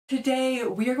Today,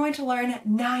 we are going to learn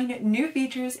 9 new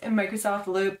features in Microsoft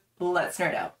Loop. Let's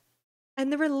nerd out.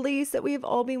 And the release that we've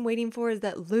all been waiting for is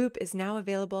that Loop is now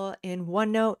available in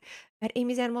OneNote. At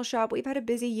Amy's Animal Shop, we've had a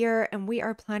busy year and we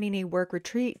are planning a work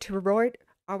retreat to reward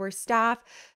our staff.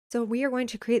 So we are going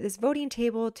to create this voting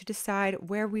table to decide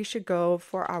where we should go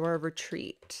for our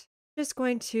retreat. Just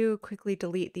going to quickly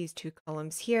delete these 2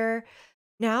 columns here.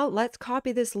 Now let's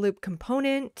copy this Loop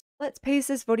component. Let's paste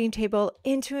this voting table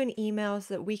into an email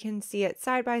so that we can see it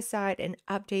side by side and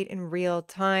update in real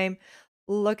time.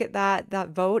 Look at that. That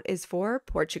vote is for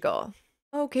Portugal.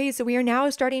 Okay, so we are now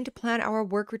starting to plan our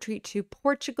work retreat to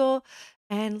Portugal.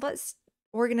 And let's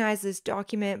organize this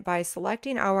document by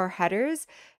selecting our headers,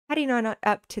 heading on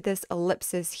up to this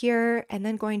ellipsis here, and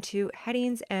then going to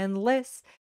headings and lists.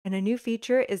 And a new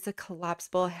feature is the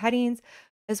collapsible headings,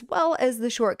 as well as the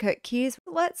shortcut keys.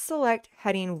 Let's select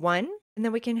heading 1. And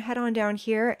then we can head on down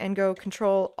here and go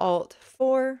Control Alt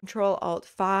 4, Control Alt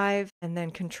 5, and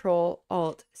then Control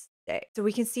Alt 6. So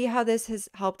we can see how this has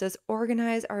helped us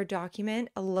organize our document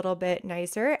a little bit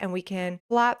nicer, and we can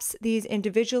collapse these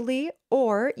individually,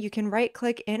 or you can right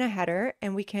click in a header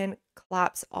and we can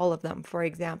collapse all of them, for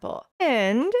example.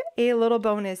 And a little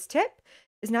bonus tip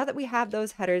is now that we have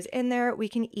those headers in there, we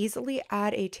can easily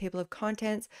add a table of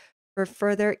contents for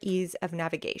further ease of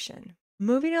navigation.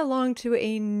 Moving along to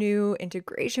a new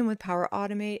integration with Power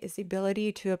Automate is the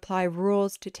ability to apply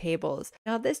rules to tables.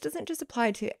 Now, this doesn't just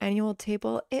apply to any old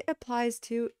table, it applies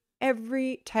to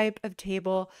every type of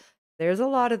table. There's a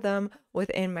lot of them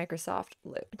within Microsoft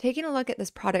Loop. Taking a look at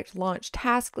this product launch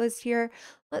task list here,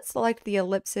 let's select the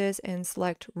ellipsis and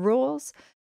select rules.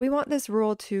 We want this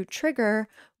rule to trigger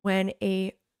when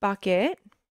a bucket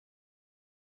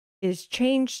is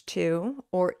changed to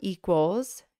or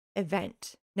equals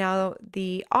event. Now,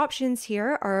 the options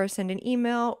here are send an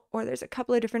email, or there's a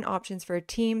couple of different options for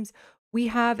teams. We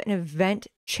have an event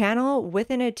channel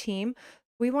within a team.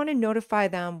 We want to notify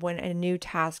them when a new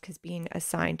task is being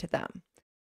assigned to them.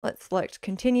 Let's select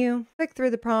continue, click through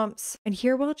the prompts, and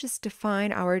here we'll just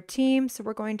define our team. So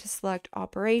we're going to select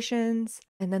operations,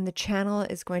 and then the channel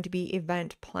is going to be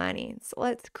event planning. So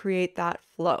let's create that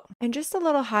flow. And just a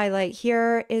little highlight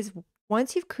here is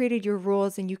once you've created your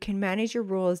rules, and you can manage your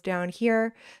rules down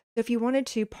here. So if you wanted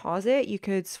to pause it, you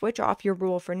could switch off your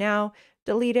rule for now,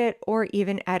 delete it, or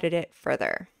even edit it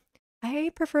further.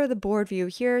 I prefer the board view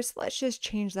here, so let's just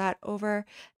change that over.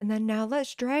 And then now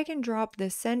let's drag and drop the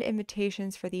send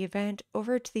invitations for the event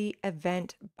over to the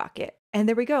event bucket. And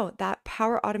there we go. That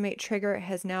Power Automate trigger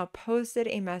has now posted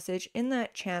a message in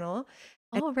that channel.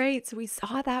 All right, so we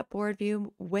saw that board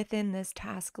view within this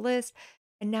task list.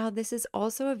 And now this is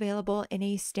also available in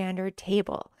a standard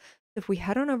table. If we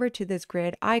head on over to this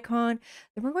grid icon,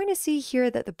 then we're going to see here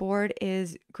that the board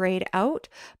is grayed out,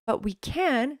 but we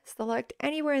can select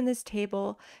anywhere in this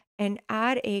table and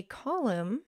add a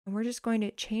column. And we're just going to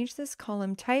change this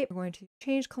column type. We're going to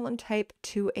change column type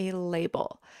to a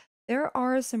label. There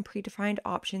are some predefined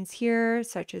options here,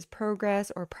 such as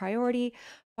progress or priority,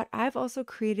 but I've also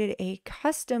created a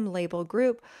custom label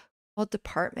group called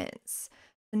departments.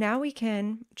 So now we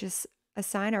can just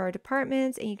assign our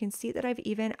departments, and you can see that I've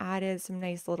even added some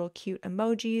nice little cute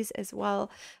emojis as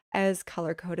well as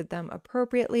color coded them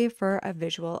appropriately for a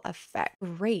visual effect.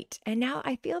 Great. And now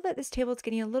I feel that this table is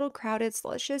getting a little crowded, so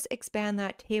let's just expand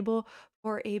that table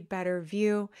for a better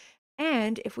view.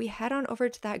 And if we head on over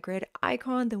to that grid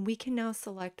icon, then we can now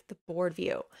select the board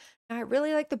view. Now, I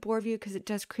really like the board view because it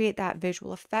does create that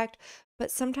visual effect, but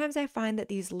sometimes I find that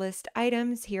these list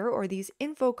items here or these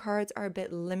info cards are a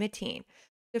bit limiting.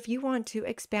 If you want to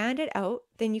expand it out,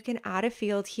 then you can add a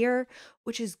field here,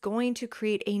 which is going to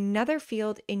create another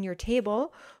field in your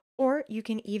table, or you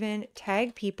can even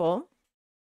tag people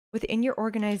within your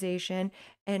organization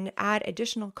and add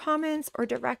additional comments or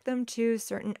direct them to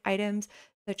certain items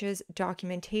such as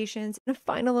documentations. And a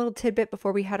final little tidbit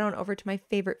before we head on over to my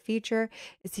favorite feature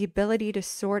is the ability to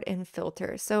sort and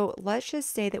filter. So let's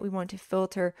just say that we want to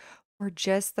filter for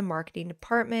just the marketing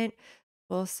department.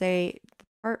 We'll say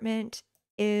department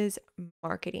is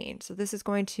marketing. So this is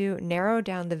going to narrow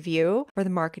down the view for the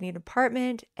marketing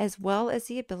department as well as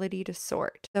the ability to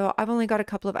sort. So I've only got a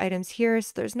couple of items here,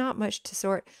 so there's not much to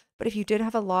sort, but if you did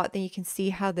have a lot, then you can see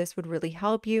how this would really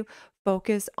help you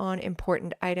focus on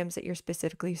important items that you're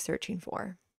specifically searching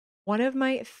for. One of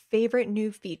my favorite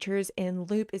new features in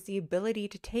Loop is the ability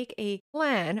to take a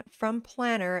plan from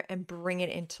Planner and bring it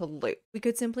into Loop. We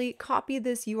could simply copy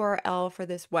this URL for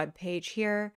this web page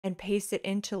here and paste it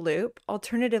into Loop.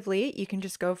 Alternatively, you can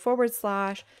just go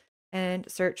 /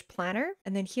 and search Planner.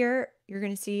 And then here, you're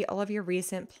going to see all of your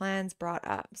recent plans brought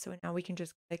up. So now we can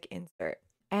just click Insert.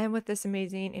 And with this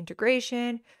amazing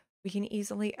integration, We can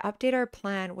easily update our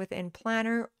plan within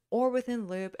Planner or within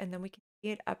Loop, and then we can see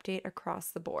it update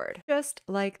across the board, just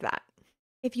like that.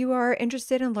 If you are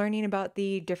interested in learning about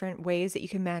the different ways that you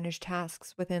can manage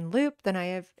tasks within Loop, then I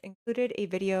have included a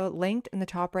video linked in the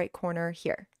top right corner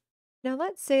here. Now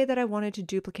let's say that I wanted to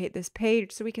duplicate this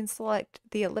page, so we can select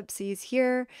the ellipses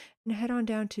here and head on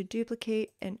down to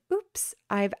duplicate, and oops,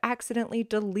 I've accidentally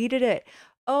deleted it.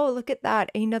 Oh, look at that.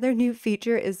 Another new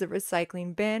feature is the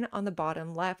recycling bin on the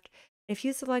bottom left. If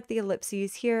you select the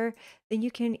ellipses here, then you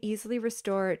can easily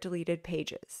restore deleted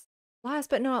pages.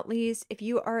 Last but not least, if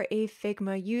you are a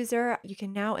Figma user, you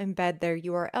can now embed their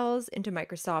URLs into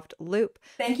Microsoft Loop.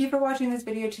 Thank you for watching this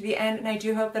video to the end, and I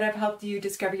do hope that I've helped you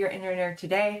discover your inner nerd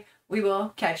today. We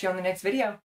will catch you on the next video.